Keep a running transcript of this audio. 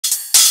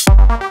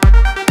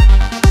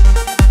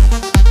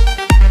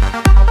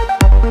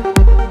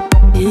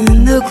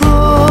the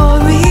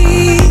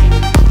glory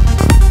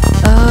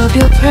of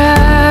your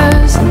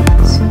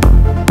presence,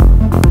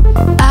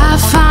 I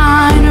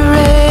find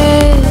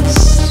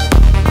rest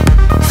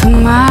for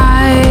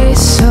my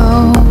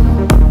soul.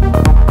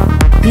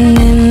 And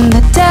in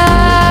the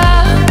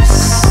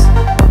depths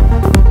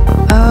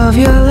of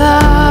your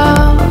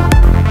love,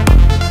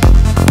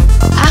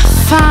 I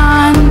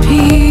find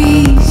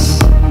peace,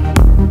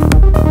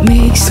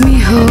 makes me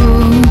whole.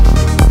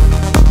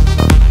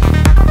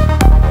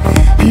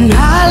 And I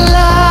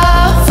love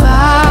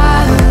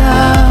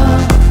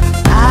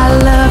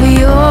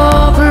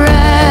your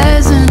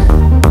presence.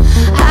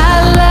 I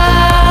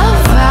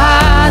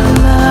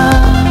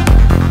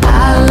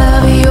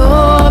love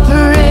your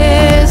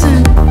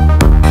presence.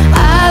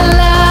 I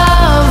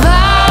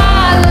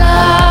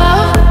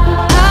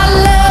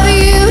love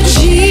you,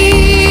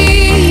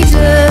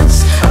 Jesus.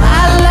 I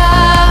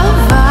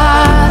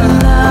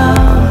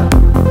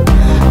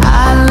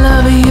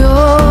love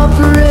your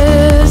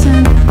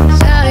presence.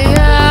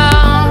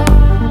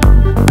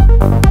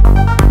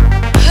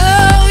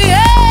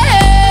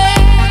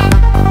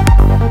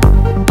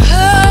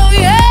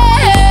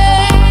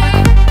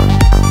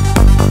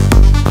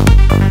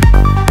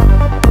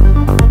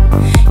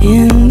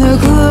 In the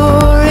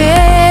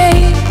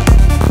glory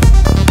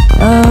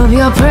of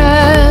your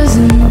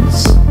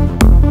presence,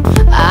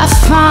 I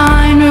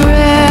find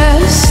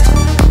rest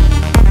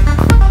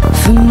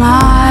for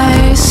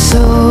my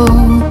soul.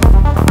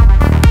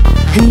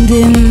 And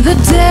in the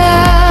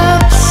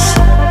depths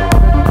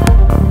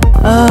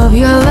of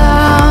your love,